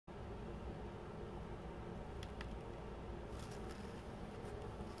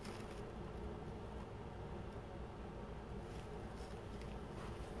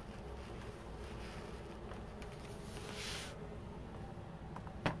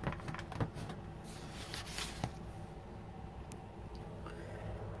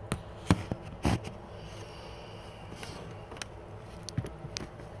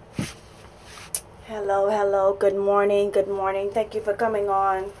Hello, hello, good morning, good morning. Thank you for coming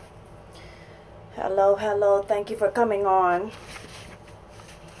on. Hello, hello, thank you for coming on.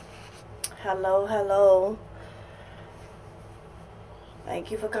 Hello, hello.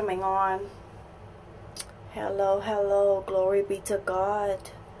 Thank you for coming on. Hello, hello, glory be to God.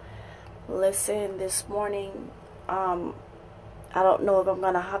 Listen, this morning, I don't know if I'm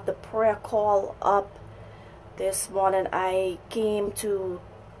going to have the prayer call up this morning. I came to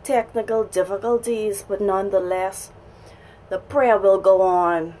technical difficulties, but nonetheless, the prayer will go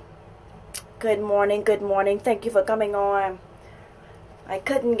on. Good morning, good morning. Thank you for coming on. I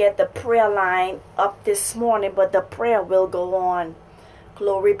couldn't get the prayer line up this morning, but the prayer will go on.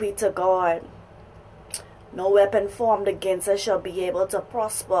 Glory be to God. No weapon formed against us shall be able to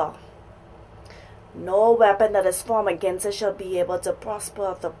prosper. No weapon that is formed against us shall be able to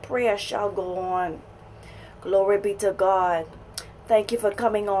prosper. The prayer shall go on. Glory be to God. Thank you for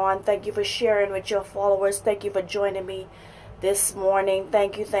coming on. Thank you for sharing with your followers. Thank you for joining me this morning.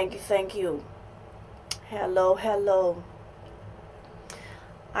 Thank you, thank you, thank you. Hello, hello.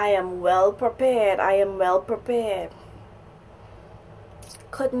 I am well prepared. I am well prepared.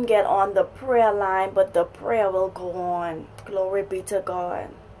 Couldn't get on the prayer line, but the prayer will go on. Glory be to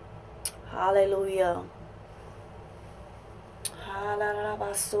God. Hallelujah.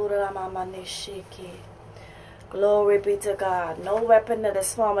 Glory be to God. No weapon that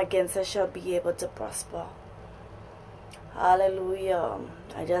is formed against us shall be able to prosper. Hallelujah.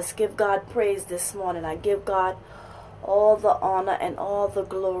 I just give God praise this morning. I give God all the honor and all the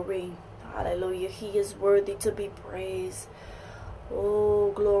glory. Hallelujah. He is worthy to be praised.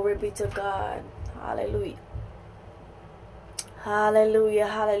 Oh, glory be to God. Hallelujah. Hallelujah.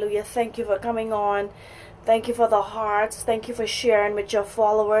 Hallelujah. Thank you for coming on. Thank you for the hearts. Thank you for sharing with your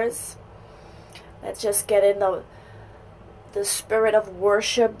followers. Let's just get in the spirit of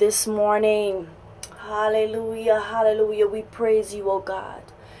worship this morning. Hallelujah. Hallelujah. We praise you, O God.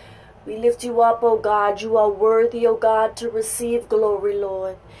 We lift you up, O God. You are worthy, O God, to receive glory,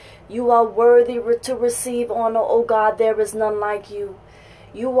 Lord. You are worthy to receive honor, O God. There is none like you.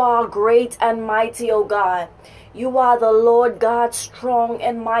 You are great and mighty, O God. You are the Lord God, strong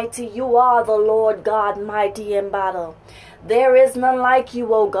and mighty. You are the Lord God, mighty in battle. There is none like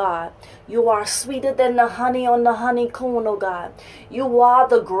you, O God. You are sweeter than the honey on the honeycomb, O God. You are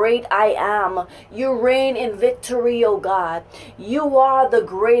the great I am. You reign in victory, O God. You are the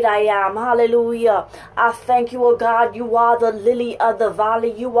great I am. Hallelujah. I thank you, O God. You are the lily of the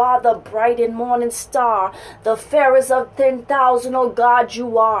valley. You are the bright and morning star. The fairest of 10,000, O God,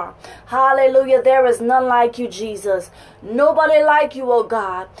 you are. Hallelujah. There is none like you, Jesus. Nobody like you, O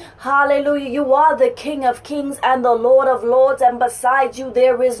God. Hallelujah. You are the King of kings and the Lord of lords, and besides you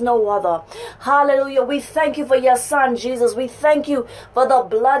there is no other. Hallelujah. We thank you for your son, Jesus. We thank you for the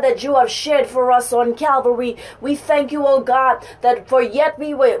blood that you have shed for us on Calvary. We thank you, O God, that for yet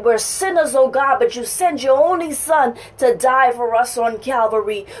we were sinners, O God, but you sent your only son to die for us on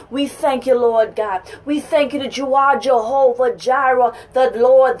Calvary. We thank you, Lord God. We thank you that you are Jehovah Jireh, the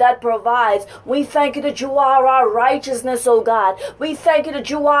Lord that provides. We thank you that you are our righteousness, O God. We thank you that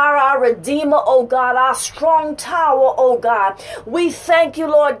you are our Redeemer, O God, our strong tower, O God. We thank you,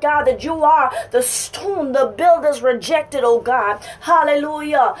 Lord God, that you are the stone the builders rejected, O God.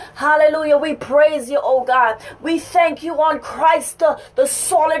 Hallelujah. Hallelujah. We praise you, O God. We thank you on Christ, the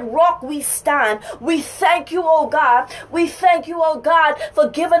solid rock we stand. We thank you, O God. We thank you, O God, for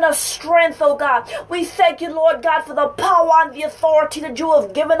giving us strength, O God. We thank you, Lord God, for the power and the authority that you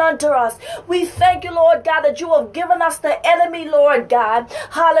have given unto us. We thank you, Lord God, that you have given us the enemy, Lord God.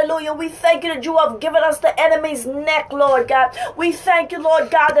 Hallelujah. We thank you that you have given us the enemy's neck, Lord God. We thank you,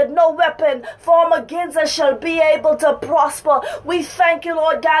 Lord God, that no weapon formed against us shall be able to prosper. We thank you,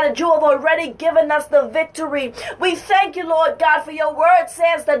 Lord God, that you have already given us the victory. We thank you, Lord God, for your word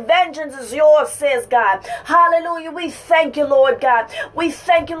says that vengeance is yours, says God. Hallelujah. We thank you, Lord God. We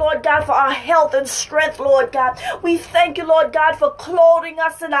thank you, Lord God, for our health and strength, Lord God. We thank you, Lord God, for clothing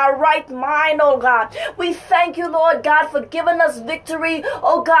us in our right mind, oh God. We thank you, Lord God, for giving us victory,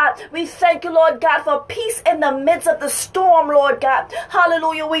 oh God. We thank you, Lord God, for peace in the midst of the storm, Lord God.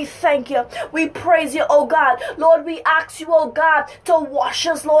 Hallelujah. We thank you. We praise you, oh God. Lord, we ask you, oh God, to wash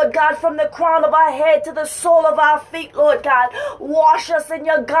us, Lord God, from the crown of our head to the sole of our feet, Lord God. Wash us in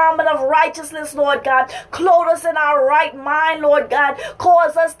your garment of righteousness, Lord God. Clothe us in our right mind, Lord God.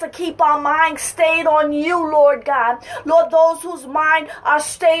 Cause us to keep our mind stayed on you, Lord God. Lord, those whose mind are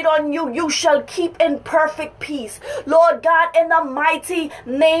stayed on you, you shall keep in perfect peace. Lord God, in the mighty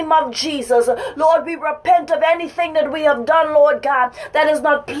name of Jesus, Lord, we repent of anything that we have done, Lord God, that is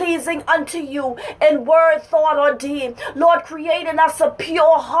not pleasing pleasing unto you in word, thought, or deed. Lord, create in us a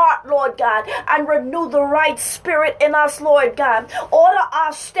pure heart, Lord God, and renew the right spirit in us, Lord God. Order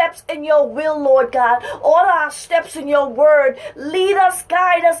our steps in your will, Lord God. Order our steps in your word. Lead us,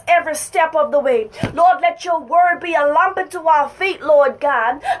 guide us every step of the way. Lord, let your word be a lamp unto our feet, Lord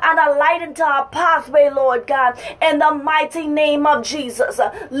God, and a light into our pathway, Lord God, in the mighty name of Jesus.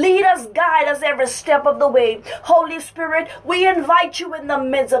 Lead us, guide us every step of the way. Holy Spirit, we invite you in the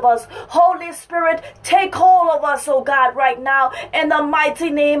midst of us. Holy Spirit, take hold of us, oh God, right now, in the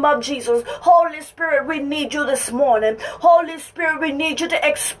mighty name of Jesus. Holy Spirit, we need you this morning. Holy Spirit, we need you to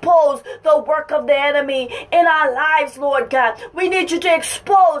expose the work of the enemy in our lives, Lord God. We need you to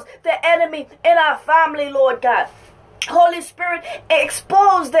expose the enemy in our family, Lord God. Holy Spirit,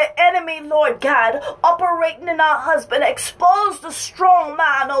 expose the enemy, Lord God, operating in our husband. Expose the strong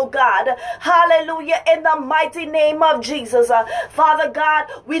man, oh God. Hallelujah, in the mighty name of Jesus. Father God,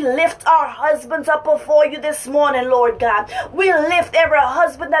 we lift our husbands up before you this morning, Lord God. We lift every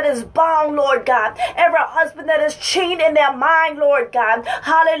husband that is bound, Lord God. Every husband that is chained in their mind, Lord God.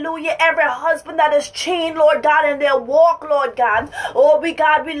 Hallelujah, every husband that is chained, Lord God, in their walk, Lord God. Oh,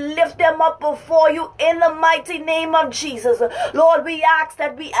 God, we lift them up before you in the mighty name of Jesus. Lord, we ask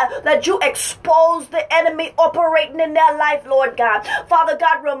that you expose the enemy operating in their life, Lord God. Father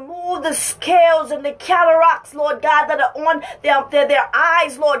God, remove the scales and the cataracts, Lord God, that are on their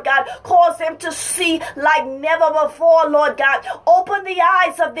eyes, Lord God. Cause them to see like never before, Lord God. Open the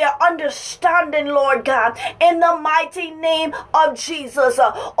eyes of their understanding, Lord God, in the mighty name of Jesus.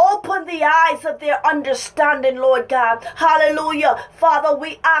 Open the eyes of their understanding, Lord God. Hallelujah. Father,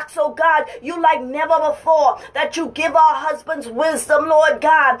 we ask, oh God, you like never before, that you give our husbands wisdom, Lord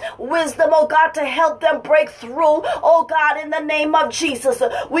God. Wisdom, oh God, to help them break through, oh God, in the name of Jesus.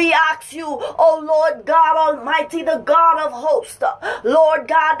 We ask you, oh Lord God Almighty, the God of hosts, Lord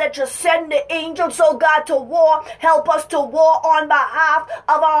God, that you send the angels, oh God, to war. Help us to war on behalf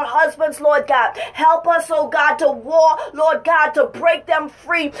of our husbands, Lord God. Help us, oh God, to war, Lord God, to break them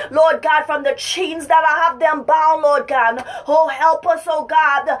free, Lord God, from the chains that have them bound, Lord God. Oh, help us, oh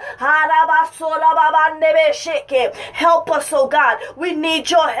God. Help us, oh God. We need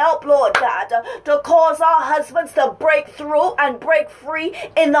your help, Lord God, to cause our husbands to break through and break free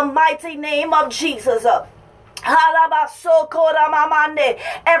in the mighty name of Jesus. Every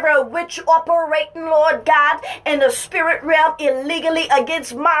witch operating, Lord God, in the spirit realm illegally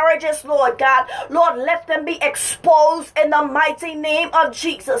against marriages, Lord God, Lord, let them be exposed in the mighty name of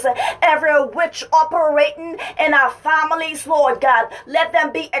Jesus. Every witch operating in our families, Lord God, let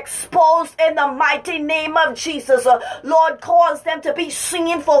them be exposed in the mighty name of Jesus. Lord, cause them to be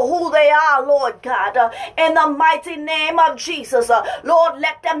seen for who they are, Lord God, in the mighty name of Jesus. Lord,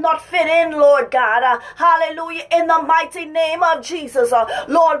 let them not fit in, Lord God. Hallelujah. In the mighty name of Jesus.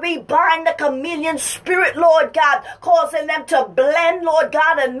 Lord, we bind the chameleon spirit, Lord God, causing them to blend, Lord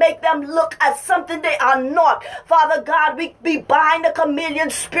God, and make them look as something they are not. Father God, we bind the chameleon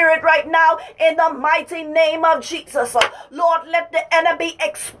spirit right now in the mighty name of Jesus. Lord, let the enemy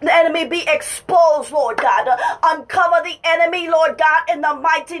be exposed, Lord God. Uncover the enemy, Lord God, in the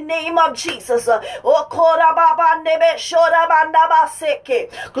mighty name of Jesus.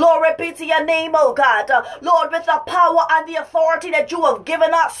 Glory be to your name, oh God. Lord, with the power and the authority that you have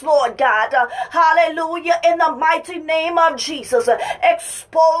given us, Lord God. Hallelujah. In the mighty name of Jesus.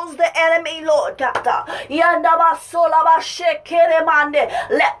 Expose the enemy, Lord God.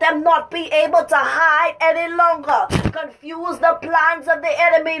 Let them not be able to hide any longer. Confuse the plans of the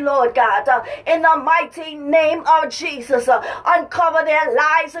enemy, Lord God. In the mighty name of Jesus. Uncover their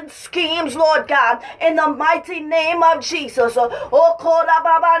lies and schemes, Lord God. In the mighty name of Jesus.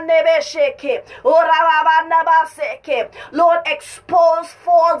 Lord, expose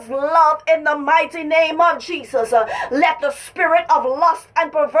false love in the mighty name of Jesus. Let the spirit of lust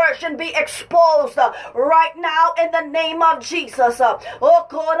and perversion be exposed right now in the name of Jesus.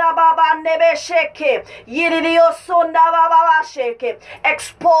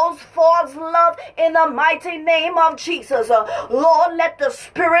 Expose false love in the mighty name of Jesus. Lord, let the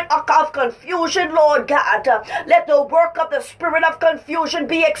spirit of confusion, Lord God, let the work of the spirit of confusion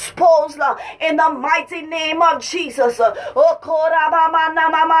be exposed in the mighty name of Jesus.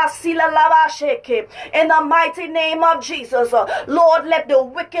 In the mighty name of Jesus. Lord, let the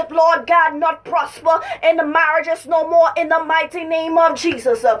wicked, Lord God, not prosper in the marriages no more in the mighty name of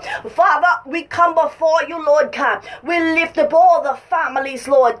Jesus. Father, we come before you, Lord God. We lift up all the families,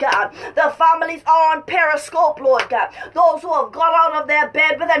 Lord God. The families are on Periscope, Lord God. Those who have got out of their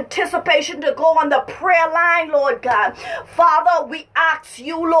bed with anticipation to go on the prayer line, Lord God. Father, we ask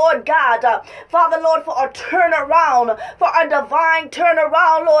you, Lord God, Father, Lord, for a turnaround, for a divine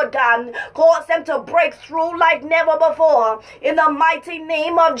turnaround, Lord God. Cause them to break through like never before. In the mighty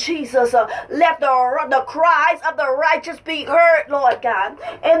name of Jesus, let the cries of the righteous be heard, Lord God.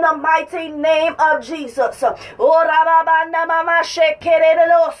 In the mighty name of Jesus.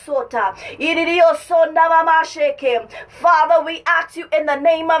 Father, we ask you in the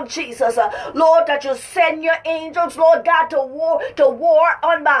name of Jesus, Lord, that you send your angels, Lord God, to war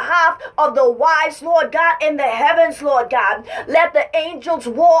on behalf of the wives, Lord God, in the heavens, Lord God. Let the angels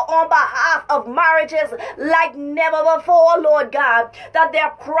war on behalf of marriages like never before, Lord God. That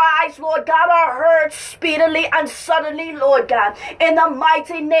their cries, Lord God, are heard speedily and suddenly, Lord God. In the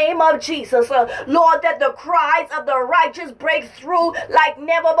mighty name of Jesus, Lord, that the cries of the righteous break through like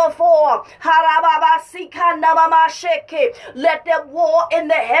never before. Let them war in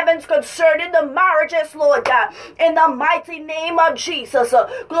the heavens concerning the marriages, Lord God. In the mighty name of Jesus,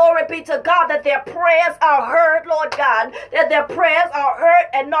 glory be to God, that their prayers are heard, Lord God. That their prayers are heard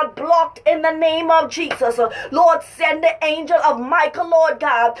and not blocked in the name of Jesus. Lord, send the angel of Michael, Lord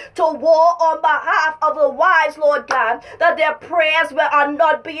God, to war on behalf of the wives, Lord God, that their prayers are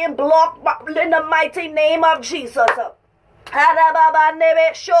not being blocked in the mighty name of Jesus.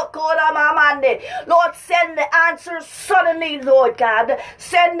 Lord, send the answers suddenly, Lord God.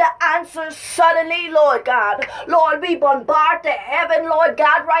 Send the answers suddenly, Lord God. Lord, we bombard the heaven, Lord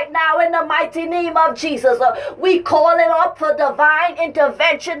God, right now in the mighty name of Jesus. We call it up for divine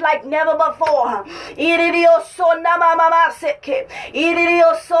intervention like never before.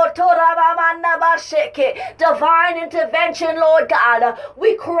 Divine intervention, Lord God.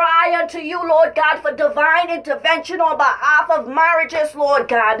 We cry unto you, Lord God, for divine intervention on behalf of marriages, Lord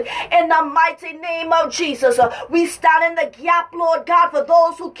God. In the mighty name of Jesus, we stand in the gap, Lord God, for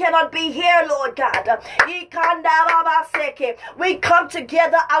those who cannot be here, Lord God. We come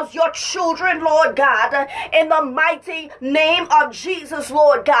together as your children, Lord God, in the mighty name of Jesus,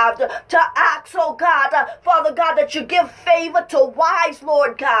 Lord God, to ask, oh God, Father God, that you give favor to wives,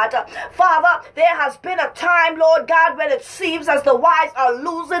 Lord God. Father, there has been a time, Lord God, when it seems as the wives are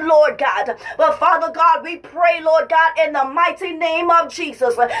losing, Lord God. But Father God, we pray, Lord God, in the mighty name of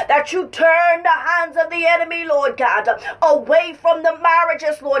Jesus, that you turn the hands of the enemy, Lord God, away from the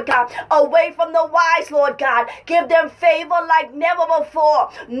marriages, Lord God, away from the wives, Lord God. Give them favor like never before.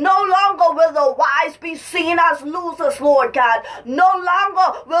 No longer will the wives be seen as losers, Lord God. No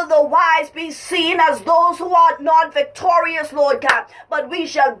longer will the wives be seen as those who are not victorious, Lord God, but we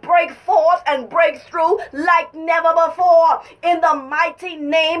shall break forth and break through like never before. In the mighty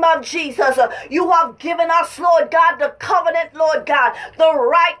name of Jesus, you have given us, Lord God, the covenant, Lord God, the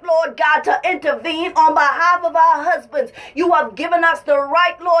right, Lord God, to intervene on behalf of our husbands. You have given us the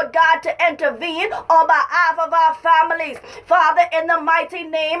right, Lord God, to intervene on behalf of our families. Father, in the mighty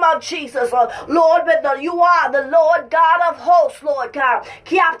name of Jesus, Lord, you are the Lord God of hosts, Lord God,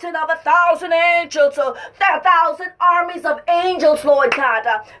 captain of 1,000 angels, 1,000 armies of angels, Lord God.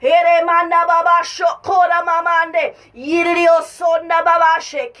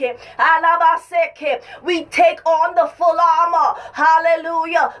 We take on the full armor,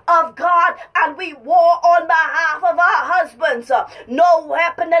 hallelujah, of God, and we war on behalf of our husbands. No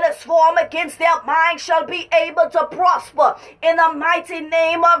weapon that is formed against their mind shall be able to prosper in the mighty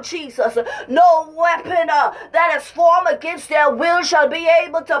name of Jesus. No weapon that is formed against their will shall be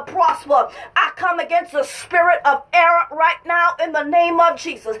able to prosper. I come against the spirit of error right now in the name of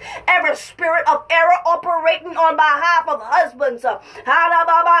Jesus. Every spirit of error operating on behalf of husbands,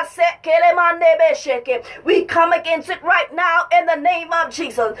 we come against it right now in the name of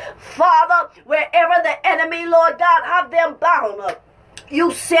Jesus. Father, wherever the enemy, Lord God, have them bound,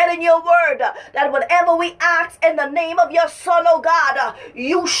 you said in your word that whatever we ask in the name of your Son, oh God,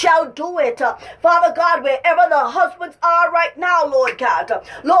 you shall do it. Father God, wherever the husbands are right now, Lord God,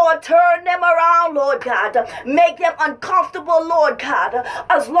 Lord, turn them around, Lord God. Make them uncomfortable, Lord God.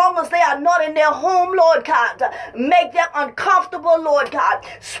 As long as they are not in their home, Lord God, make them uncomfortable, Lord God.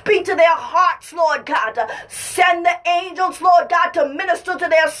 Speak to their hearts, Lord God. Send the angels, Lord God, to minister to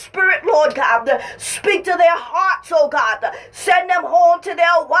their spirit, Lord God. Speak to their hearts, oh God. Send them home to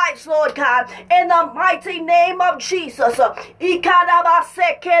their wives, Lord God, in the mighty name of Jesus.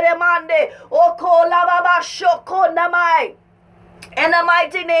 In the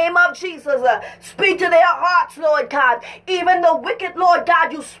mighty name of Jesus, speak to their hearts, Lord God. Even the wicked, Lord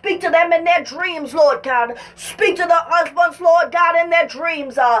God, you speak to them in their dreams, Lord God. Speak to the husbands, Lord God, in their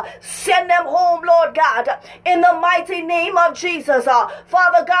dreams. Send them home, Lord God, in the mighty name of Jesus.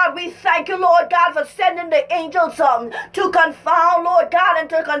 Father God, we thank you, Lord God, for sending the angels to confound, Lord God, and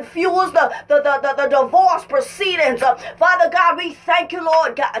to confuse the divorce proceedings. Father God, we thank you,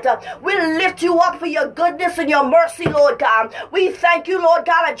 Lord God. We lift you up for your goodness and your mercy, Lord God. We thank you, Lord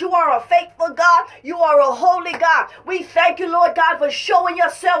God, that you are a faithful God. You are a holy God. We thank you, Lord God, for showing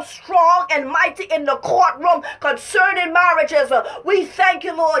yourself strong and mighty in the courtroom concerning marriages. We thank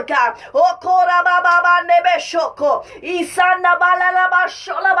you, Lord God. Father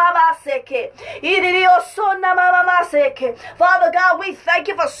God, we thank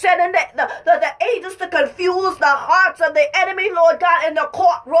you for sending the angels to confuse the hearts of the enemy, Lord God, in the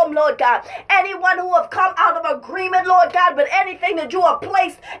courtroom, Lord God. Anyone who have come out of agreement, Lord God, with anything that you have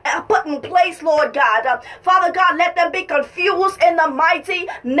put in place, Lord God. Father God, let them be confused in the mighty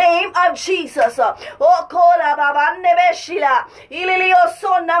name of Jesus. Father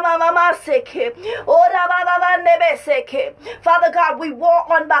God, we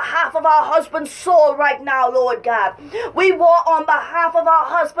war on behalf of our husband's soul right now, Lord God. We war on behalf of our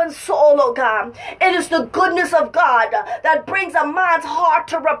husband's soul, oh God. It is the goodness of God that brings a man's heart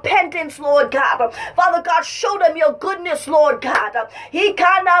to repentance, Lord God. Father God, show them your goodness, Lord God.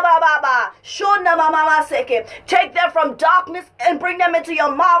 Take them from darkness and bring them into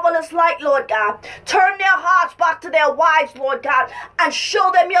your marvelous light, Lord God. Turn their hearts back to their wives, Lord God, and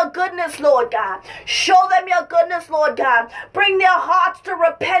show them your goodness, Lord God. Show them your goodness, Lord God. Bring their hearts to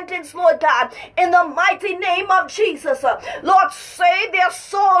repentance, Lord God, in the mighty name of Jesus. Lord, save their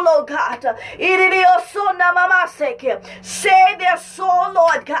soul, oh God. Save their soul,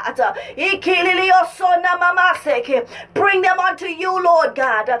 Lord God. Bring them unto you, Lord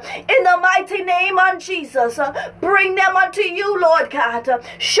God, in the mighty name of Jesus. Bring them unto you, Lord God.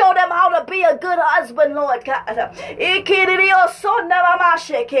 Show them how to be a good husband, Lord God.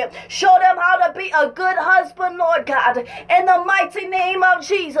 Show them how to be a good husband, Lord God, in the mighty name of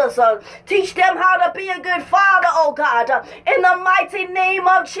Jesus. Teach them how to be a good father, oh God, in the mighty name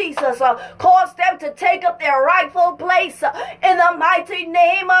of Jesus. Cause them to take up their rightful place in the mighty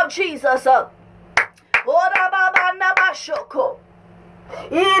name of Jesus.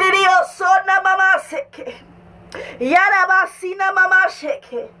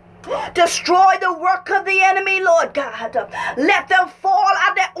 Destroy the work of the enemy, Lord God. Let them fall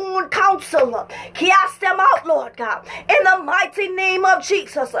at their own counsel. Cast them out, Lord God, in the mighty name of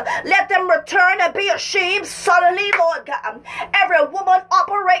Jesus. Let them return and be ashamed suddenly, Lord God. Every woman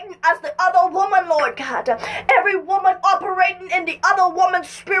operating as the other woman, Lord God. Every woman operating in the other woman's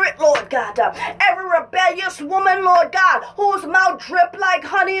spirit, Lord God. Every rebellious woman, Lord God, whose mouth drip like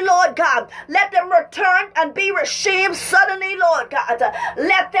honey, Lord God. Let them return and be ashamed suddenly, Lord God.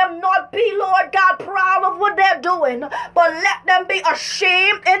 Let them not be, Lord God, proud of what they're doing, but let them be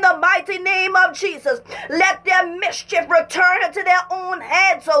ashamed in the mighty name of Jesus. Let their mischief return into their own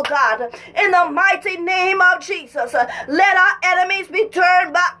heads, oh God, in the mighty name of Jesus. Let our enemies be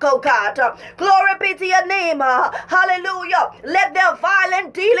turned back, oh God. Glory be to your name. Hallelujah. Let their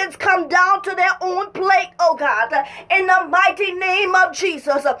violent dealings come down to their own plate, oh God, in the mighty name of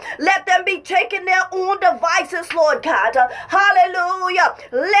Jesus. Let them be taking their own devices, Lord God. Hallelujah.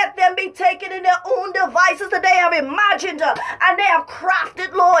 Let them be taken in their own devices that they have imagined and they have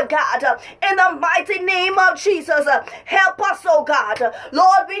crafted, Lord God, in the mighty name of Jesus. Help us, oh God.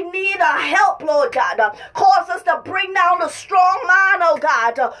 Lord, we need a help, Lord God. Cause us to bring down the strong man, oh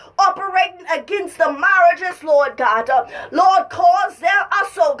God, operating against the marriages, Lord God. Lord, cause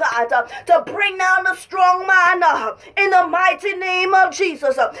us, oh God, to bring down the strong man in the mighty name of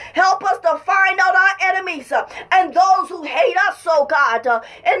Jesus. Help us to find out our enemies and those who hate us, oh God,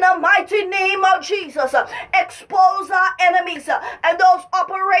 in the mighty name of Jesus. Expose our enemies and those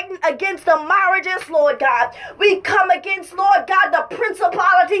operating against the marriages, Lord God. We come against, Lord God, the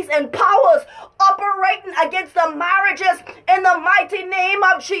principalities and powers operating against the marriages in the mighty name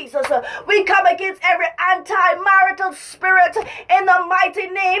of Jesus. We come against every anti-marital spirit in the mighty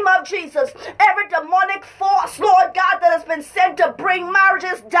name of Jesus. Every demonic force, Lord God, that has been sent to bring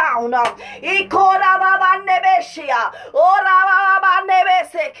marriages down. We call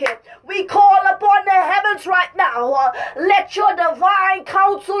upon the heavens right now. Let your divine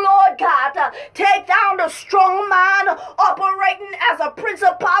counsel, Lord God, take down the strong man operating as a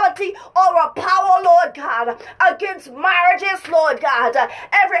principality or a power, Lord God, against marriages, Lord God.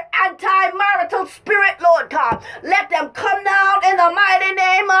 Every anti-marital spirit, Lord God, let them come down in the mighty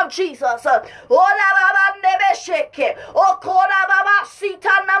name of Jesus. Ora baba nebesheke. Okora baba sita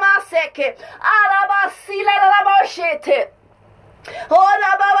namaseke. Araba sila namoshete.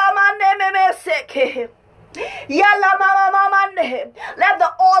 Ora baba manemeseke. Yalla mama. Let the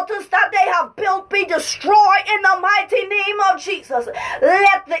altars that they have built be destroyed in the mighty name of Jesus.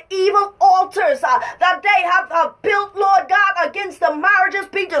 Let the evil altars that they have built, Lord God, against the marriages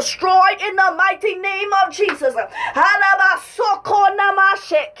be destroyed in the mighty name of Jesus.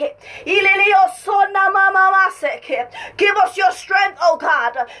 Give us your strength, oh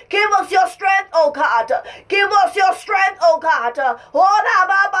God. Give us your strength, oh God. Give us your strength, oh God.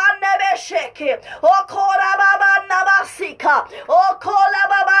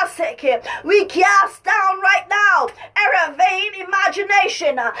 We cast down right now every vain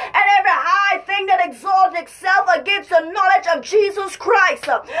imagination and every high thing that exalts itself against the knowledge of Jesus Christ.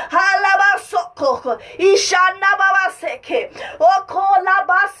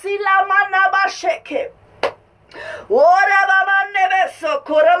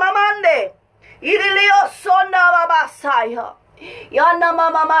 Yana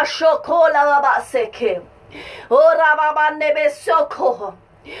mama shokola babaseke. Ora baba nebe soko.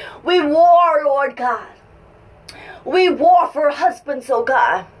 We war, Lord God. We war for husbands, oh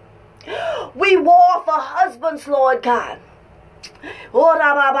God. We war for husbands, Lord God.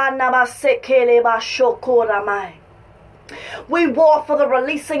 Ora baba nabaseke leba shokora mai. We war for the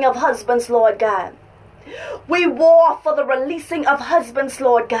releasing of husbands, Lord God. We war for the releasing of husbands,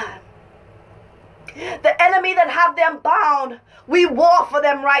 Lord God. The enemy that have them bound, we war for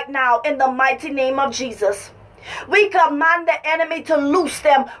them right now in the mighty name of Jesus. We command the enemy to loose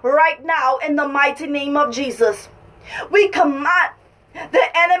them right now in the mighty name of Jesus. We command the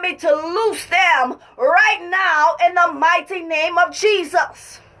enemy to loose them right now in the mighty name of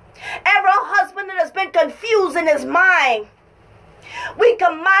Jesus. Every husband that has been confused in his mind, we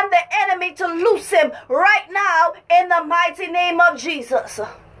command the enemy to loose him right now in the mighty name of Jesus.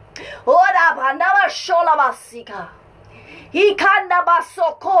 Ora banaba shola basika. Ikanda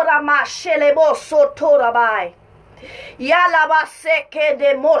basokora mashele boso torabai. Yala baseke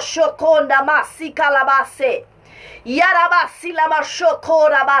de moshokonda masika labase. Yara basila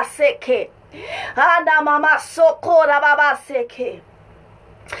mashokora baseke. Anda mama sokora babaseke.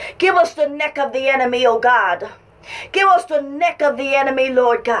 Give us the neck of the enemy, oh God. Give us the neck of the enemy,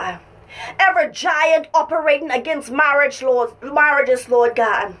 Lord God. Every giant operating against marriages, Lord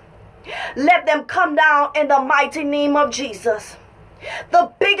God. Let them come down in the mighty name of Jesus.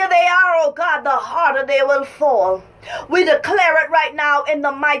 The bigger they are, oh God, the harder they will fall. We declare it right now in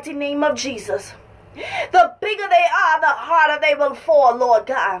the mighty name of Jesus. The bigger they are, the harder they will fall, Lord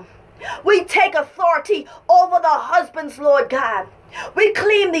God. We take authority over the husbands, Lord God. We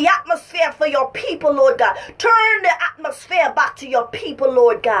clean the atmosphere for your people, Lord God. Turn the atmosphere back to your people,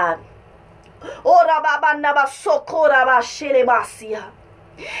 Lord God.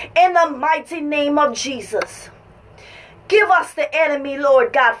 In the mighty name of Jesus. Give us the enemy,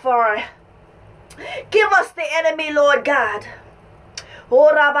 Lord God, give us the enemy, Lord God.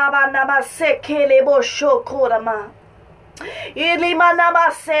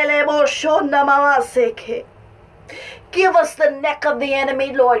 Give us the neck of the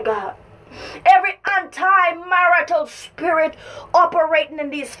enemy, Lord God. Every anti-marital spirit operating in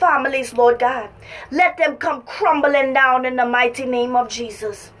these families, Lord God, let them come crumbling down in the mighty name of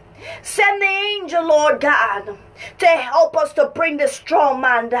Jesus. Send the angel, Lord God, to help us to bring this strong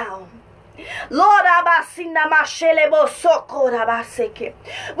man down. Lord,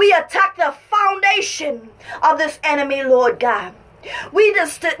 we attack the foundation of this enemy, Lord God. We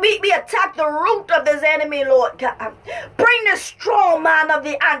attack the root of this enemy, Lord God. Bring the strong man of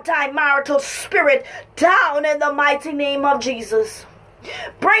the anti-marital spirit down in the mighty name of Jesus.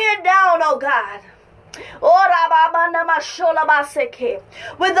 Bring it down, oh God.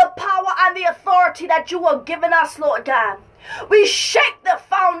 With the power and the authority that you have given us, Lord God. We shake the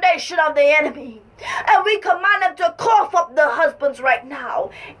foundation of the enemy. And we command them to cough up the husbands right now.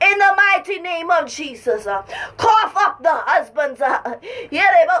 In the mighty name of Jesus. Cough up the husbands.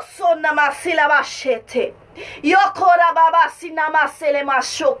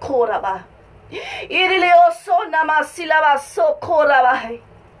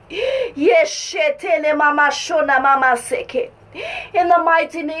 In the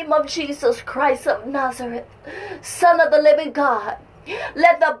mighty name of Jesus Christ of Nazareth, Son of the living God,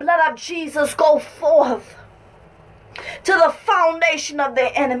 let the blood of Jesus go forth to the foundation of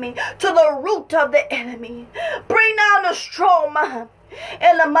the enemy, to the root of the enemy. Bring down the strong man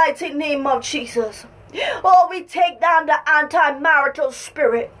in the mighty name of Jesus. Oh, we take down the anti-marital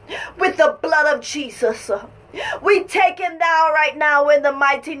spirit with the blood of Jesus. We take him down right now in the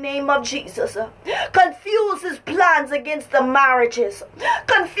mighty name of Jesus. Confuse his plans against the marriages.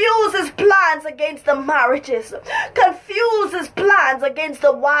 Confuse his plans against the marriages. Confuse his plans against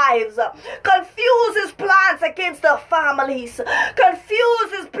the wives. Confuse his plans against the families.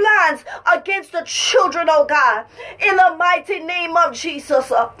 Confuse his plans against the children, oh God. In the mighty name of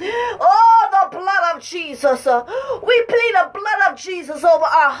Jesus. Oh, the blood of Jesus. We plead the blood of Jesus over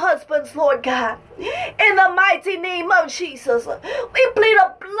our husbands, Lord God. In the mighty name of Jesus, we plead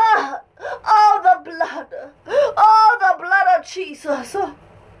the blood, the blood of Jesus.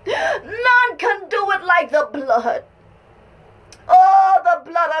 None can do it like the blood. Oh, the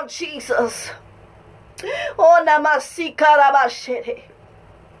blood of Jesus. Oh, namasikarabashi.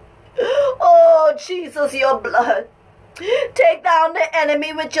 Oh, Jesus, your blood. Take down the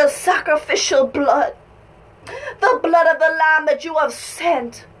enemy with your sacrificial blood. The blood of the Lamb that you have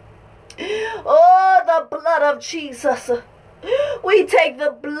sent. Oh, the blood of Jesus. We take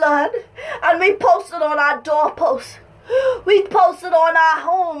the blood and we post it on our doorposts. We post it on our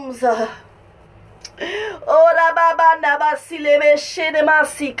homes. Oh, Rababa Nabasileme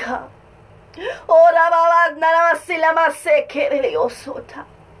Shedemasika. Oh, Rababa Nabasilamaseke Osota.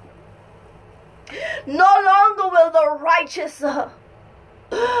 No longer will the righteous, no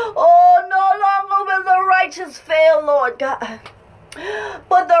longer will the righteous fail, Lord God.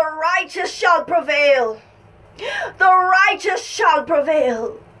 But the righteous shall prevail. The righteous shall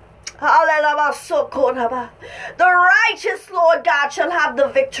prevail. The righteous, Lord God, shall have the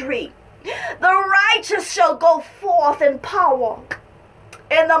victory. The righteous shall go forth in power.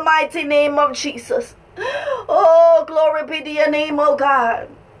 In the mighty name of Jesus. Oh, glory be to your name, oh God.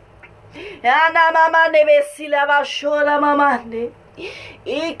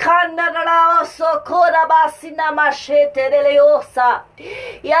 Ikanda sokora basina machete de leosa.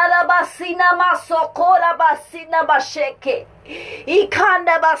 Yala basina masokora basina basheke.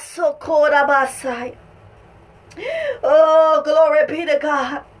 Ikanda basokora basai. Oh, glory be to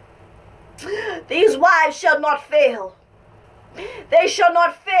God. These wives shall not fail. They shall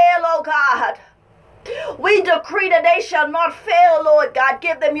not fail, oh God. We decree that they shall not fail, Lord God.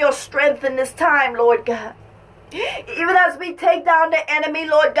 Give them your strength in this time, Lord God. Even as we take down the enemy,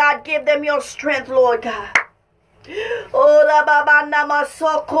 Lord God, give them your strength, Lord God. Oh, Baba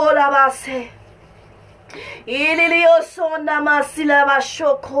Namasoko Rabase.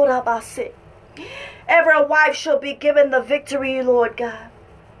 Every wife shall be given the victory, Lord God.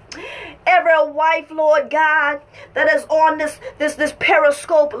 Every wife, Lord God, that is on this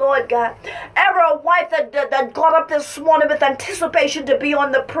periscope, Lord God. Every wife that got up this morning with anticipation to be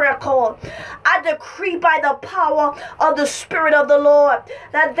on the prayer call. I decree by the power of the Spirit of the Lord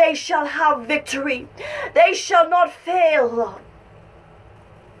that they shall have victory. They shall not fail.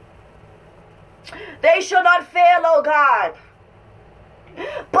 They shall not fail, oh God.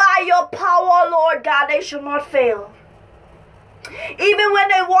 By your power, Lord God, they shall not fail. Even when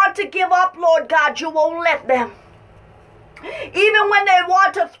they want to give up, Lord God, you won't let them. Even when they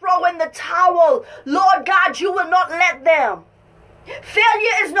want to throw in the towel, Lord God, you will not let them.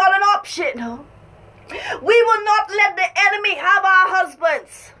 Failure is not an option. We will not let the enemy have our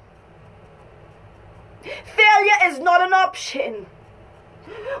husbands. Failure is not an option.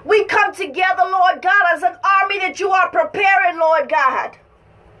 We come together, Lord God, as an army that you are preparing, Lord God.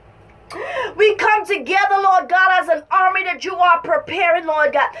 We come together, Lord God, as an army that you are preparing,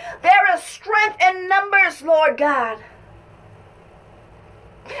 Lord God. There is strength in numbers, Lord God.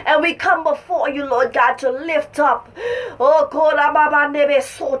 And we come before you, Lord God, to lift up. Oh, Korababa Nebe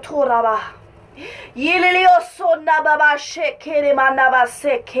Sotoraba. Yililio Sonababa Shekere Manaba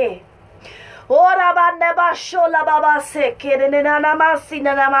Seke. Oraba Neba Shola Baba Seke. Nanamasi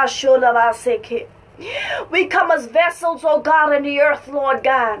Nanamashola Baseke. We come as vessels, oh God, in the earth, Lord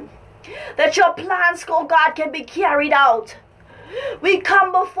God, that your plans, oh God, can be carried out. We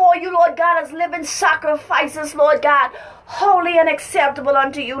come before you, Lord God, as living sacrifices, Lord God, holy and acceptable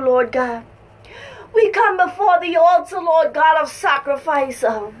unto you, Lord God. We come before the altar, Lord God, of sacrifice.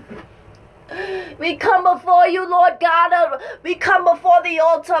 We come before you, Lord God. We come before the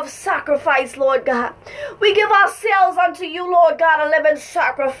altar of sacrifice, Lord God. We give ourselves unto you, Lord God, a living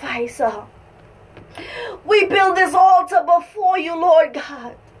sacrifice. We build this altar before you, Lord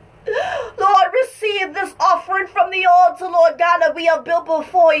God. Lord, receive this offering from the altar, Lord God, that we have built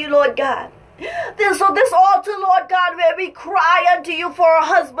before you, Lord God. This altar, Lord God, where we cry unto you for our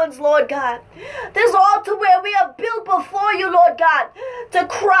husbands, Lord God. This altar where we have built before you, Lord God, to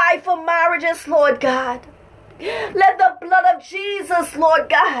cry for marriages, Lord God. Let the blood of Jesus, Lord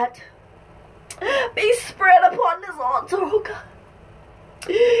God, be spread upon this altar, oh God.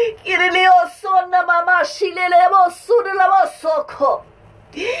 Irilioso mama shilelebo surelebo soko.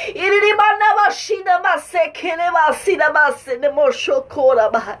 Irimana mashina masekele masina masene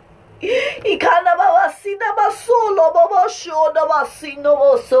moshokora ba. Ikana masina masolo bobo shona masino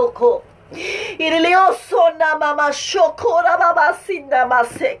mosoko. Irilioso na mama shokora mama sina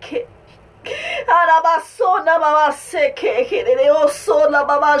maseke. Arabasona mama seke. Irilioso na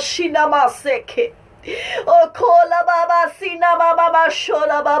mama shina maseke. Okola baba sina mama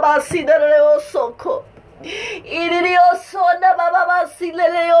mashola baba sina leo soko. Irio sona baba sina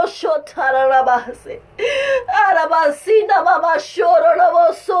leo shotara rabase. Arabasina mama shoro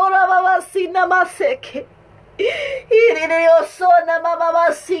lavo sora baba sina maseke. Irio sona mama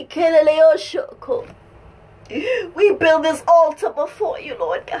masike leo shoko. We build this altar before you,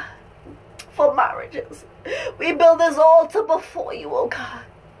 Lord God, for marriages. We build this altar before you, oh God.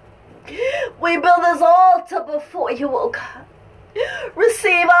 We build this altar before you, oh God.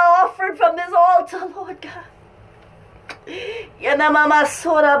 Receive our offering from this altar, Lord God. Yanamama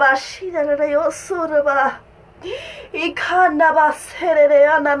soraba shidere soraba. Ikanda basere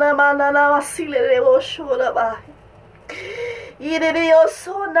ananamana namasile boshoraba. Ire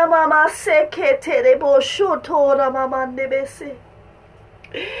sona mama sekete de boshotora mama nebese.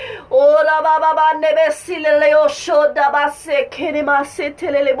 Ora baba bande besile leo shoda base kene masete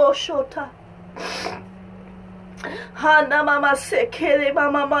lele boshota. Hana mama sekere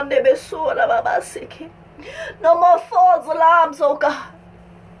mama mande besora baba seke. No more false alarms, oh God.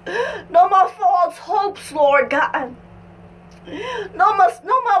 No more false hopes, Lord God. No more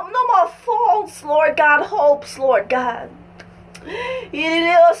false, Lord God, hopes, Lord God.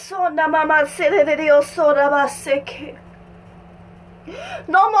 Irilioso mama selelioso rabaseke.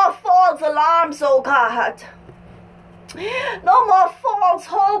 No more false alarms, oh God. No more false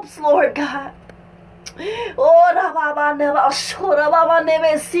hopes, Lord God. Oh, Baba never shora Baba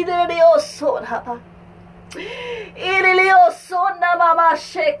never see the Sora. Irilioso Namama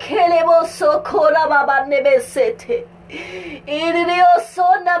Shekeleboso Kora Baba never sete.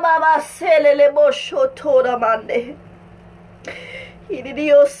 Irilioso Namama Selelebosho Tora Mande.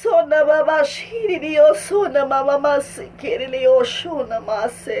 Irilioso Namama Shirilioso Namama Sekelioso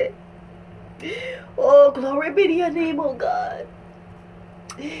Namase. Oh, glory be to your name, oh God.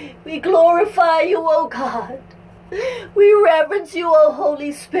 We glorify you, oh God. We reverence you, oh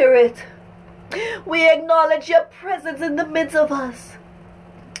Holy Spirit. We acknowledge your presence in the midst of us.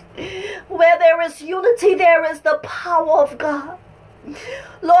 Where there is unity, there is the power of God.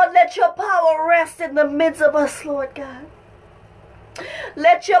 Lord, let your power rest in the midst of us, Lord God.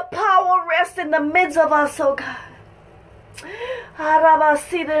 Let your power rest in the midst of us, oh God.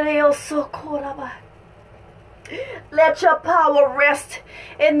 Let your power rest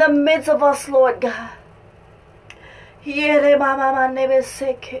in the midst of us, Lord God.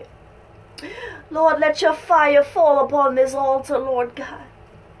 Lord, let your fire fall upon this altar, Lord God.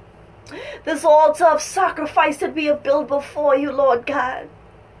 This altar of sacrifice that we have built before you, Lord God.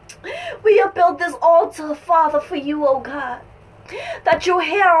 We have built this altar, Father, for you, oh God. That you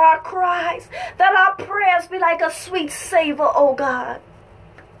hear our cries, that our prayers be like a sweet savor, oh God.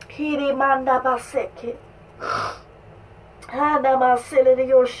 In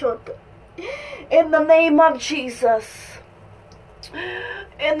the name of Jesus.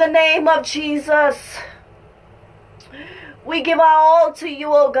 In the name of Jesus. We give our all to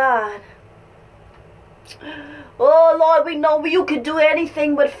you, oh God. Oh Lord, we know you can do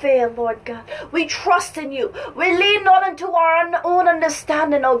anything but fail, Lord God. We trust in you. We lean not into our own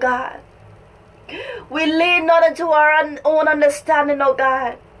understanding, oh God. We lean not into our own understanding, oh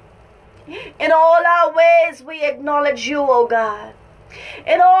God. In all our ways we acknowledge you, oh God.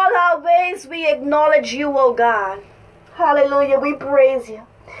 In all our ways we acknowledge you, oh God. Hallelujah, we praise you.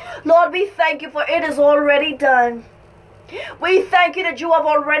 Lord, we thank you for it is already done. We thank you that you have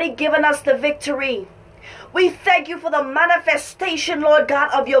already given us the victory. We thank you for the manifestation, Lord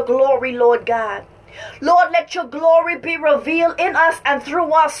God, of your glory, Lord God. Lord, let your glory be revealed in us and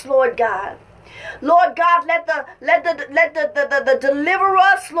through us, Lord God. Lord God, let the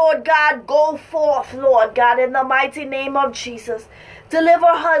deliverers, Lord God, go forth, Lord God, in the mighty name of Jesus. Deliver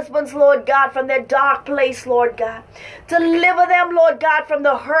husbands, Lord God, from their dark place, Lord God. Deliver them, Lord God, from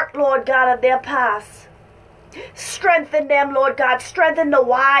the hurt, Lord God, of their past. Strengthen them, Lord God. Strengthen the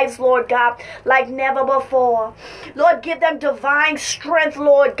wives, Lord God, like never before. Lord, give them divine strength,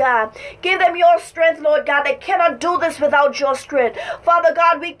 Lord God. Give them your strength, Lord God. They cannot do this without your strength. Father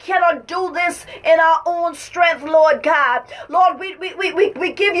God, we cannot do this in our own strength, Lord God. Lord, we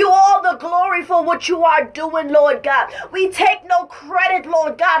give you all the glory for what you are doing, Lord God. We take no credit,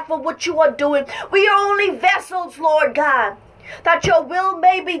 Lord God, for what you are doing. We are only vessels, Lord God. that your will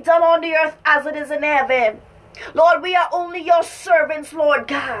may be done on the earth as it is in heaven. Lord, we are only your servants, Lord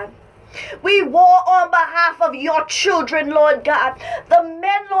God. We war on behalf of your children, Lord God. The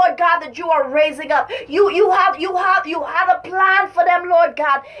men, Lord God, that you are raising up. You had a plan for them, Lord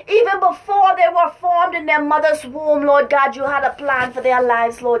God. Even before they were formed in their mother's womb, Lord God, you had a plan for their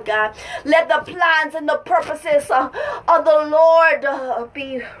lives, Lord God. Let the plans and the purposes of the Lord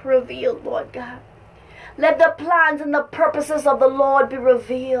be revealed, Lord God. Let the plans and the purposes of the Lord be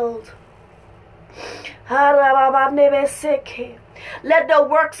revealed. Let the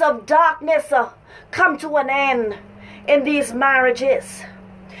works of darkness come to an end in these marriages.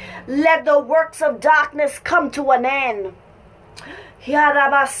 Let the works of darkness come to an end.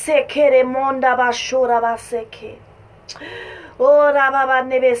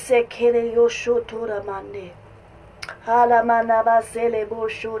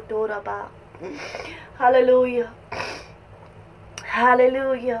 Hallelujah.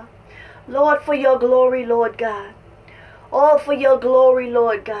 Hallelujah. Lord, for your glory, Lord God. All for your glory,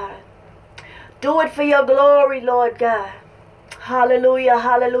 Lord God. Do it for your glory, Lord God. Hallelujah,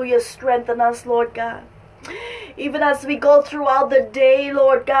 hallelujah. Strengthen us, Lord God. Even as we go throughout the day,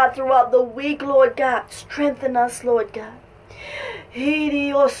 Lord God, throughout the week, Lord God, strengthen us, Lord God.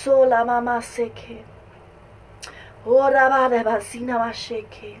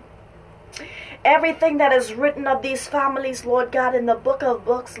 Everything that is written of these families, Lord God, in the book of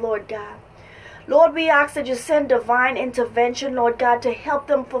books, Lord God. Lord, we ask that you send divine intervention, Lord God, to help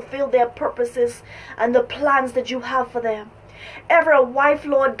them fulfill their purposes and the plans that you have for them. Every wife,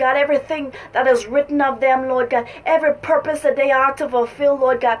 Lord God, everything that is written of them, Lord God, every purpose that they are to fulfill,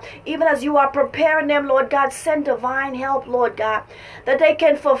 Lord God, even as you are preparing them, Lord God, send divine help, Lord God, that they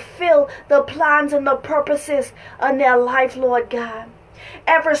can fulfill the plans and the purposes in their life, Lord God.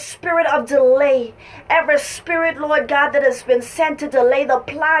 Every spirit of delay, every spirit, Lord God, that has been sent to delay the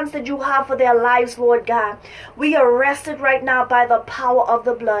plans that you have for their lives, Lord God, we arrest it right now by the power of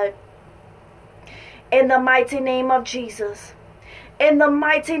the blood. In the mighty name of Jesus. In the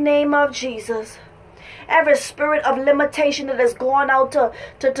mighty name of Jesus. Every spirit of limitation that has gone out to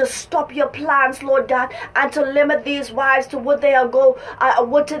stop your plans, Lord God, and to limit these wives to what they are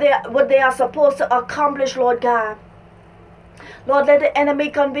supposed to accomplish, Lord God. Lord, let the enemy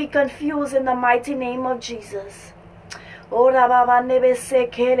be confused in the mighty name of Jesus. Ora baba nebe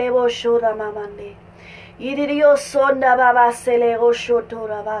sekele bo shora mamande. Idiyo sonda baba sele o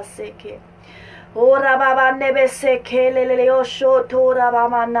shotora baseke. Ora baba nebe sekele le o shotora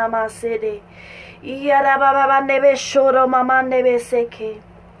baba namasede. Iyara baba nebe shoro mama nebe seke.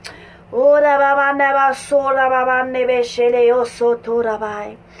 Ora baba neba sola baba nebe shele o sotora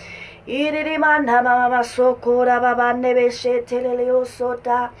bai. Irimanda mama sokora baba nebe shetelele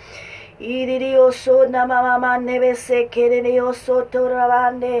osota. Iridio sona mama nebe sekerele osotora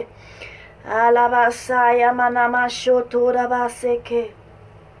bande. Alabasaya manama shotora baseke.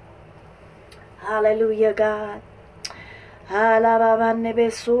 Hallelujah, God. Alababa nebe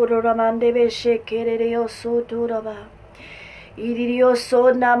sura mande be shekerele osotora ba. Iridio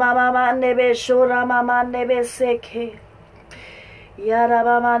sona mama nebe shora mama nebe seke.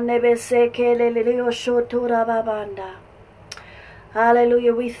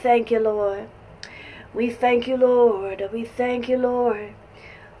 Hallelujah. We thank you, Lord. We thank you, Lord. We thank you, Lord.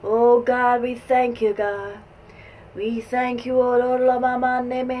 Oh God, we thank you, God. We thank you, oh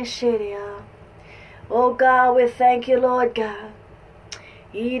God, we thank you, Lord God.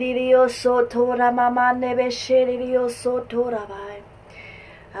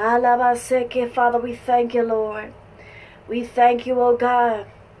 Father, we thank you, Lord. We thank you, oh God.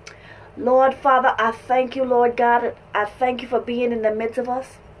 Lord, Father, I thank you, Lord God. I thank you for being in the midst of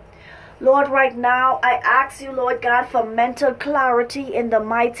us. Lord, right now, I ask you, Lord God, for mental clarity in the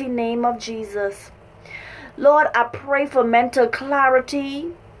mighty name of Jesus. Lord, I pray for mental clarity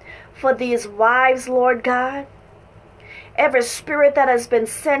for these wives, Lord God. Every spirit that has been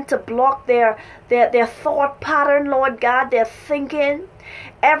sent to block their thought pattern, Lord God, their thinking.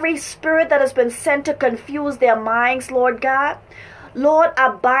 Every spirit that has been sent to confuse their minds, Lord God. Lord, I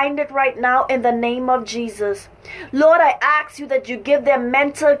bind it right now in the name of Jesus. Lord, I ask you that you give them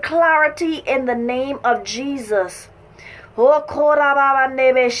mental clarity in the name of Jesus. Father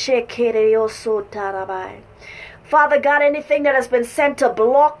God, anything that has been sent to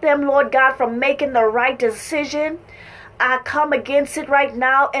block them, Lord God, from making the right decision, I come against it right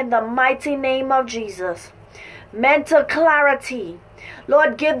now in the mighty name of Jesus. Mental clarity.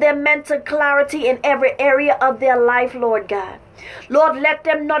 Lord, give them mental clarity in every area of their life, Lord God. Lord, let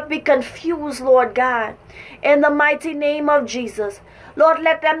them not be confused, Lord God. In the mighty name of Jesus. Lord,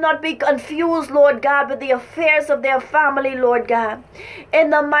 let them not be confused, Lord God, with the affairs of their family, Lord God. In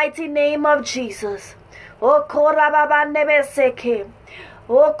the mighty name of Jesus. Oh, korababandebeseke.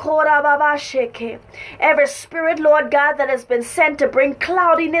 Oh, korababasheke. Every spirit, Lord God, that has been sent to bring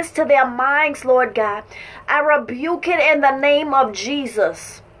cloudiness to their minds, Lord God, I rebuke it in the name of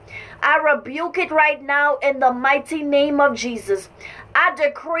Jesus. I rebuke it right now in the mighty name of Jesus. I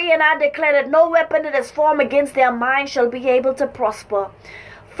decree and I declare that no weapon that is formed against their mind shall be able to prosper.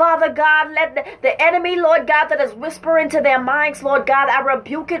 Father God, let the enemy, Lord God, that is whispering to their minds, Lord God, I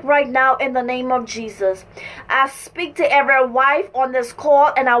rebuke it right now in the name of Jesus. I speak to every wife on this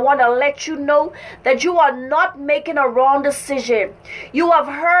call, and I want to let you know that you are not making a wrong decision. You have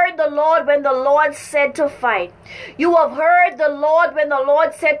heard the Lord when the Lord said to fight. You have heard the Lord when the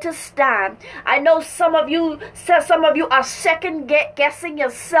Lord said to stand. I know some of you are second guessing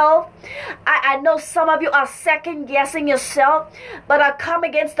yourself. I know some of you are second guessing yourself, but I come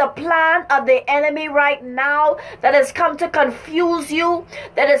against the plan of the enemy right now that has come to confuse you,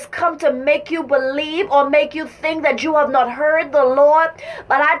 that has come to make you believe or make you think that you have not heard the Lord.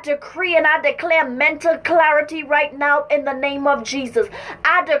 But I decree and I declare mental clarity right now in the name of Jesus.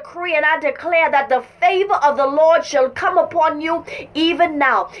 I decree and I declare that the favor of the Lord shall come upon you even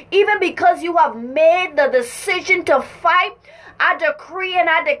now. Even because you have made the decision to fight, I decree and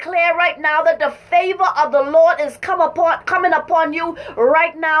I declare right now that the favor of the Lord is coming upon you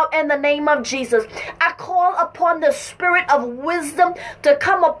right now in the name of Jesus. I call upon the spirit of wisdom to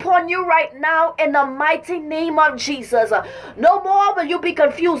come upon you right now in the mighty name of Jesus. No more will you be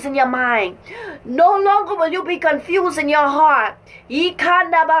confused in your mind. No longer will you be confused in your heart.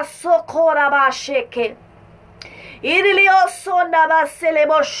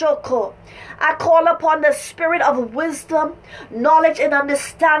 I call upon the spirit of wisdom, knowledge, and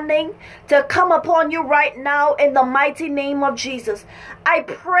understanding to come upon you right now in the mighty name of Jesus. I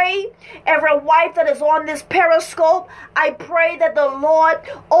pray every wife that is on this periscope, I pray that the Lord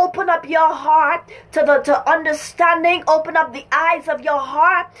open up your heart to understanding, open up the eyes of your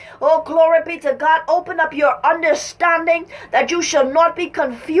heart. Oh, glory be to God. Open up your understanding that you shall not be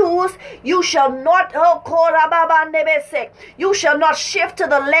confused. You shall not, you shall not shift to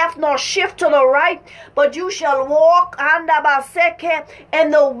the left nor shift to the right, but you shall walk in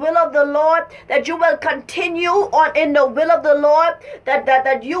the will of the Lord, that you will continue on in the will of the Lord,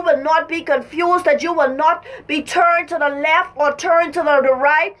 that you will not be confused, that you will not be turned to the left or turned to the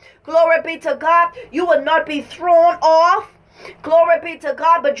right. Glory be to God. You will not be thrown off. Glory be to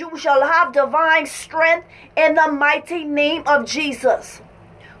God, but you shall have divine strength in the mighty name of Jesus.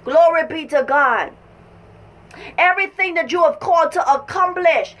 Glory be to God. Everything that you have called to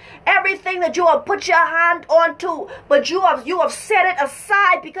accomplish, everything that you have put your hand onto, but you have set it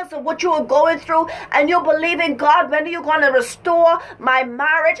aside because of what you are going through, and you believe in God. When are you going to restore my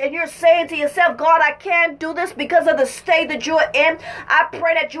marriage? And you're saying to yourself, God, I can't do this because of the state that you're in. I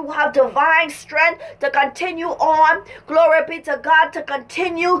pray that you have divine strength to continue on. Glory be to God, to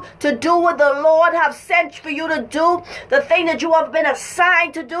continue to do what the Lord have sent for you to do, the thing that you have been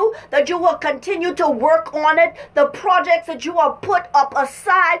assigned to do, that you will continue to work on it. The projects that you have put up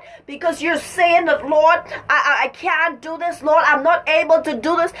aside because you're saying that, Lord, I can't do this. Lord, I'm not able to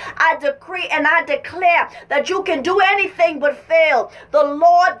do this. I decree and I declare that you can do anything but fail. The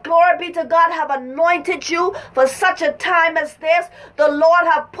Lord, glory be to God, have anointed you for such a time as this. The Lord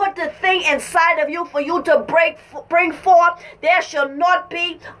have put the thing inside of you for you to bring forth. There shall not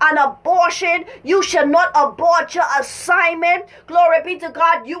be an abortion. You shall not abort your assignment. Glory be to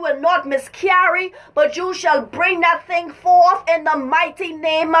God. You will not miscarry, but you shall bring that thing forth in the mighty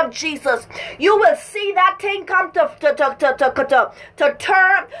name of Jesus. You will see that thing come to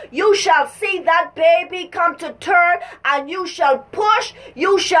term. You shall see that baby come to term, and you shall push,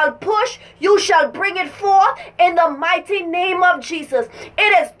 you shall push, you shall bring it forth in the mighty name of Jesus.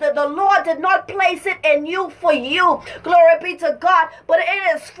 It is the Lord did not place it in you for you. Glory be to God, but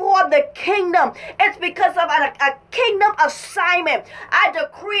it is for the kingdom. It's because of a kingdom assignment. I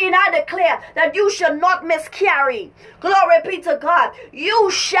decree and I declare that you shall not miscarry. Glory be to God. You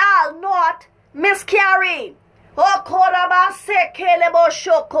shall not miscarry.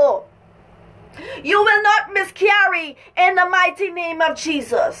 You will not miscarry in the mighty name of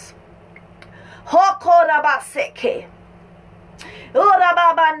Jesus.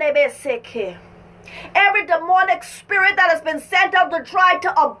 Every demonic spirit that has been sent out to try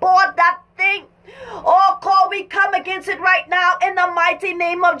to abort that thing, we come against it right now in the mighty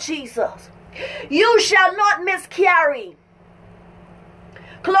name of Jesus. You shall not miscarry.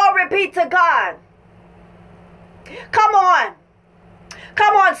 Glory be to God. Come on.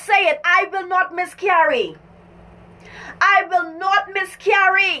 Come on, say it. I will not miscarry. I will not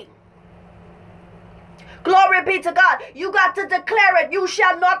miscarry. Glory be to God. You got to declare it. You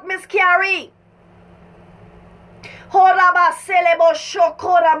shall not miscarry.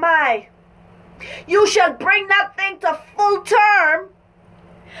 You shall bring that thing to full term,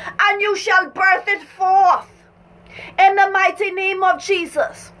 and you shall birth it forth in the mighty name of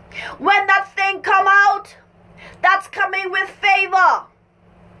Jesus. When that thing come out, that's coming with favor.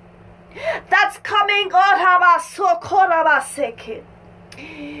 That's coming.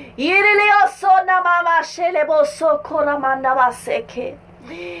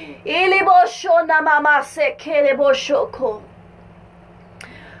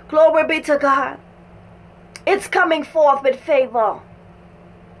 Glory be to God. It's coming forth with favor.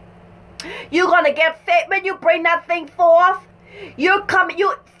 You're gonna get favor when you bring that thing forth.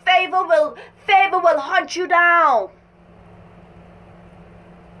 Favor will hunt you down.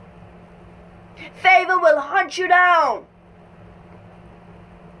 Favor will hunt you down.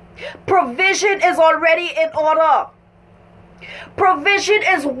 Provision is already in order. Provision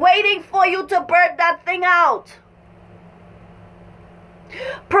is waiting for you to birth that thing out.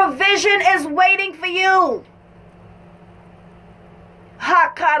 Provision is waiting for you.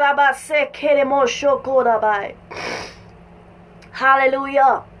 Hallelujah.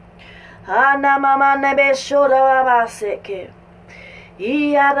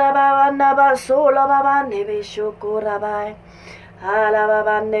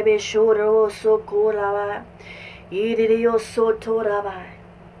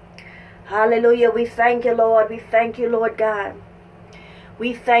 Hallelujah. We thank you, Lord. We thank you, Lord God.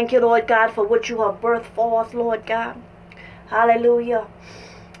 We thank you, Lord God, for what you have birthed forth, Lord God. Hallelujah.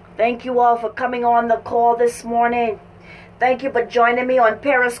 Thank you all for coming on the call this morning. Thank you for joining me on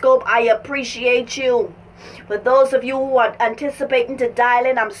Periscope. I appreciate you. For those of you who are anticipating to dial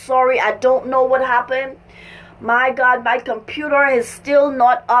in, I'm sorry, I don't know what happened. My God, my computer is still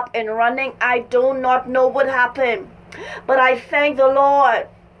not up and running. I do not know what happened. But I thank the Lord.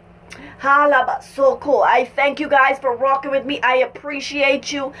 So cool. I thank you guys for rocking with me. I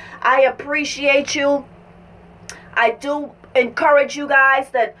appreciate you. I appreciate you. I do encourage you guys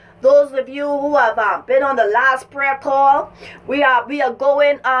that those of you who have been on the last prayer call, we are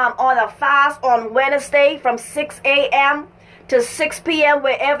going on a fast on Wednesday from 6 a.m. to 6 p.m.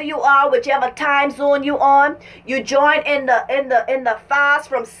 wherever you are, whichever time zone you on. You join in the fast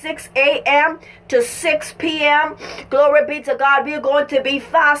from 6 a.m. to 6 p.m. Glory be to God. We are going to be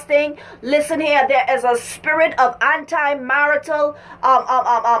fasting. Listen here, there is a spirit of anti-marital,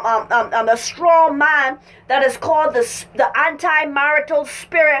 a strong man that is called the anti-marital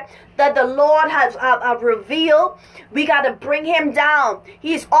spirit that the Lord has revealed. We got to bring him down.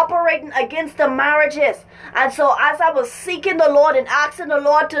 He's operating against the marriages. And so as I was seeking the Lord and asking the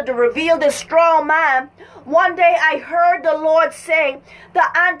Lord to reveal this strong man, one day I heard the Lord say,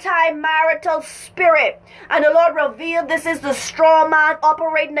 the anti-marital spirit. And the Lord revealed this is the strong man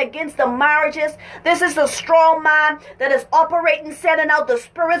operating against the marriages. This is the strong man that is operating, sending out the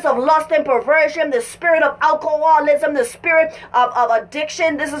spirits of lust and perversion, the spirit of alcoholism, the spirit of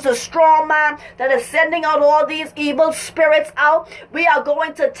addiction. This is a strong man that is sending out all these evil spirits out. We are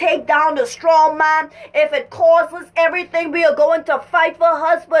going to take down the strong man. If it causes everything, we are going to fight for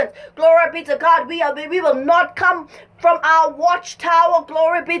husbands. Glory be to God. We will not come from our watchtower,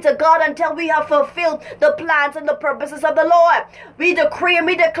 glory be to God, until we have fulfilled the plans and the purposes of the Lord. We decree and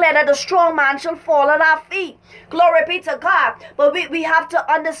we declare that the strong man shall fall at our feet. Glory be to God. But we have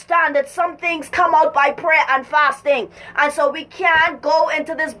to understand that some things come out by prayer and fasting. And so we can't go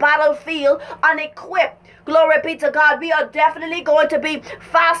into this battlefield unequipped. Glory be to God. We are definitely going to be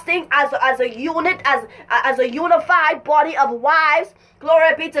fasting as a unit, as a unified body of wives.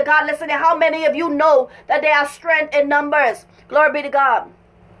 Glory be to God. Listen to how many of you know that there are strength in numbers. Glory be to God.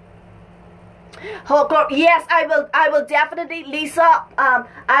 Oh, glory. Yes, I will definitely, Lisa,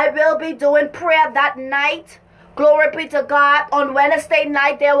 I will be doing prayer that night. Glory be to God. On Wednesday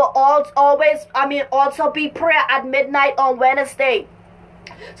night, there will also be prayer at midnight on Wednesday.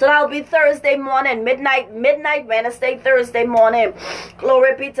 So that'll be Thursday morning, midnight Wednesday, Thursday morning.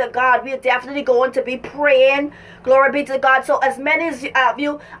 Glory be to God. We are definitely going to be praying. Glory be to God. So as many of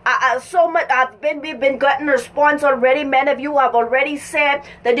you, we've been getting a response already. Many of you have already said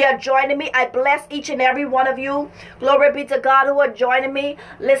that they are joining me. I bless each and every one of you. Glory be to God who are joining me.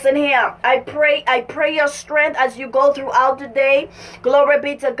 Listen here. I pray your strength as you go throughout the day. Glory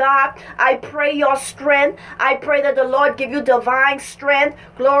be to God. I pray your strength. I pray that the Lord give you divine strength.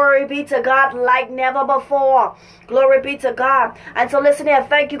 Glory be to God like never before. Glory be to God. And so listen here.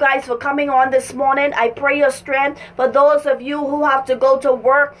 Thank you guys for coming on this morning. I pray your strength. season. For those of you who have to go to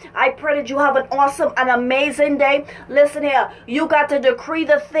work, I pray that you have an awesome and amazing day. Listen here, you got to decree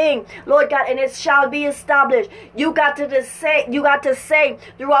the thing, Lord God, and it shall be established. You got to say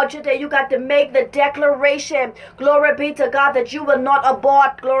throughout your day, you got to make the declaration, glory be to God, that you will not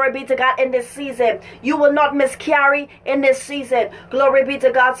abort, glory be to God, in this season. You will not miscarry in this season. Glory be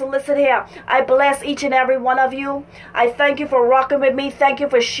to God. So listen here, I bless each and every one of you. I thank you for rocking with me. Thank you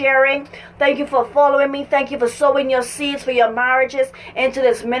for sharing. Thank you for following me. Thank you for sowing your seeds for your marriages into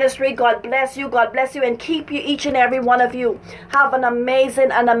this ministry. God bless you. God bless you and keep you, each and every one of you. Have an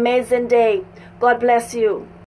amazing day. God bless you.